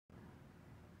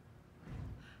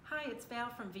Hi, it's Val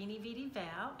from Veni Vidi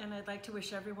Val, and I'd like to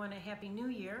wish everyone a Happy New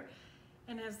Year.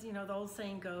 And as you know, the old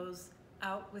saying goes,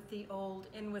 out with the old,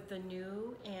 in with the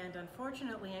new. And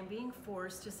unfortunately, I'm being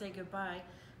forced to say goodbye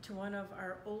to one of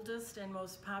our oldest and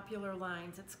most popular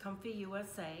lines. It's Comfy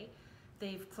USA.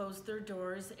 They've closed their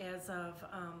doors as of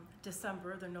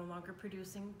December. They're no longer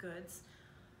producing goods.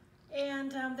 And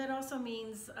that also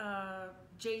means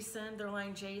Jason, their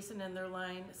line Jason, and their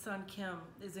line Sun Kim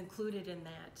is included in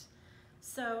that.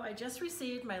 So I just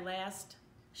received my last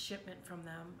shipment from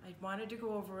them. I wanted to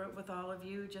go over it with all of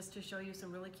you just to show you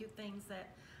some really cute things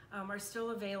that are still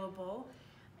available.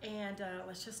 And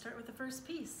let's just start with the first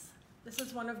piece. This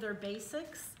is one of their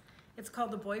basics. It's called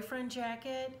the Boyfriend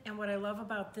Jacket, and what I love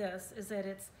about this is that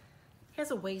it has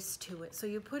a waist to it. So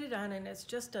you put it on and it's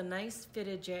just a nice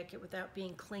fitted jacket without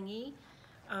being clingy.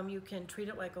 You can treat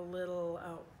it like a little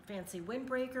fancy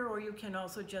windbreaker, or you can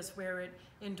also just wear it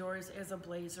indoors as a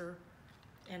blazer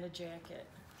and a jacket.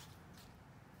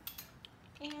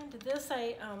 And this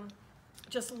I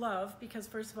just love because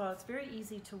first of all, it's very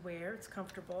easy to wear, it's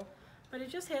comfortable, but it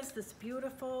just has this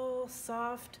beautiful,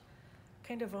 soft,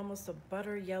 kind of almost a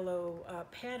butter yellow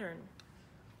pattern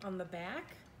on the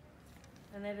back.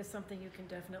 And that is something you can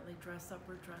definitely dress up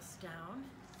or dress down.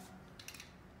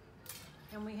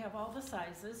 And we have all the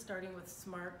sizes, starting with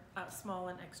small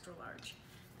and extra large.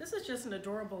 This is just an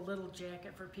adorable little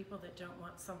jacket for people that don't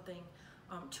want something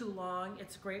too long.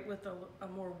 It's great with a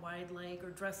more wide leg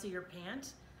or dressier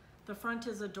pant. The front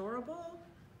is adorable,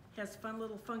 has fun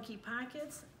little funky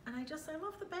pockets, and I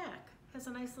love the back. Has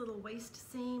a nice little waist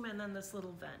seam and then this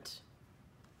little vent.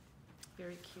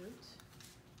 Very cute.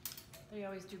 They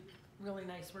always do really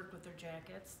nice work with their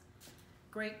jackets.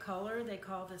 Great color, they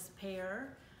call this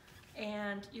pear.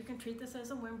 And you can treat this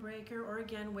as a windbreaker or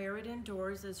again, wear it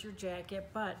indoors as your jacket,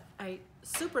 but I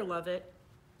super love it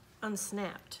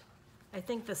unsnapped. I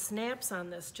think the snaps on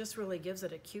this just really gives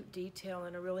it a cute detail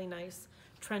and a really nice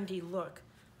trendy look.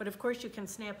 But of course you can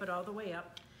snap it all the way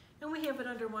up. And we have it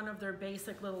under one of their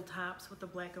basic little tops with the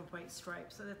black and white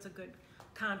stripes. So that's a good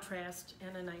contrast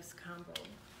and a nice combo.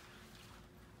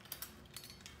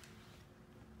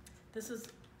 This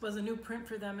was a new print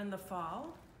for them in the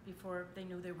fall before they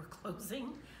knew they were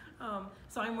closing.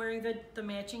 So I'm wearing the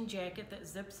matching jacket that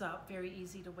zips up, very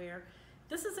easy to wear.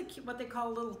 This is what they call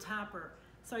a little topper.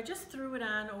 So I just threw it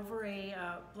on over a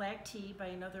black tee by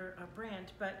another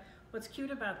brand, but what's cute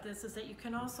about this is that you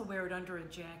can also wear it under a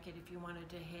jacket if you wanted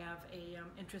to have a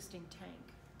interesting tank.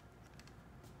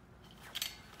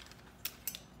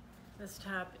 This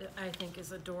top I think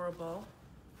is adorable.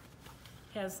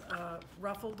 Has a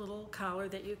ruffled little collar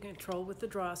that you can control with the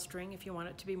drawstring if you want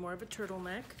it to be more of a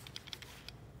turtleneck.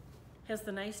 Has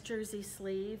the nice jersey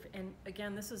sleeve, and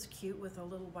again, this is cute with a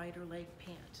little wider leg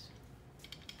pant.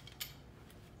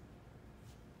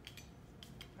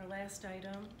 Our last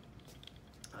item,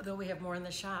 although we have more in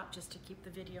the shop just to keep the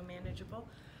video manageable,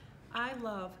 I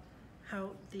love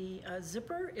how the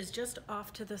zipper is just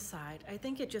off to the side. I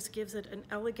think it just gives it an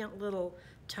elegant little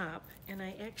top, and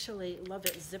I actually love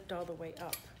it zipped all the way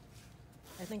up.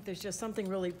 I think there's just something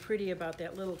really pretty about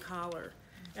that little collar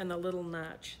and the little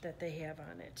notch that they have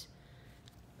on it.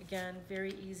 Again,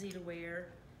 very easy to wear,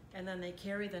 and then they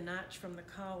carry the notch from the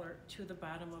collar to the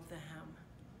bottom of the hem.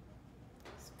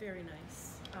 It's very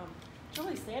nice. It's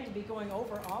really sad to be going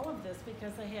over all of this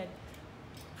because I had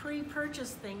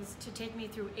pre-purchased things to take me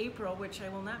through April, which I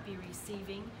will not be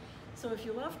receiving. So if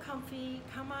you love comfy,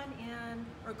 come on in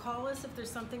or call us if there's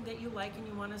something that you like and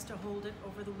you want us to hold it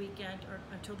over the weekend or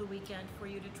until the weekend for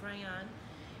you to try on.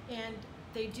 And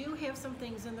they do have some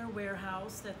things in their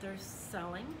warehouse that they're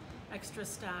selling, extra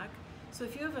stock. So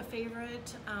if you have a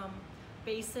favorite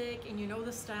basic and you know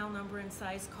the style number and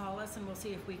size, call us and we'll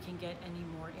see if we can get any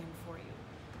more in for you.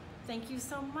 Thank you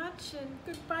so much, and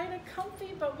goodbye to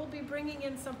comfy, but we'll be bringing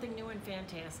in something new and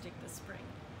fantastic this spring.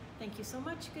 Thank you so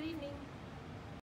much. Good evening.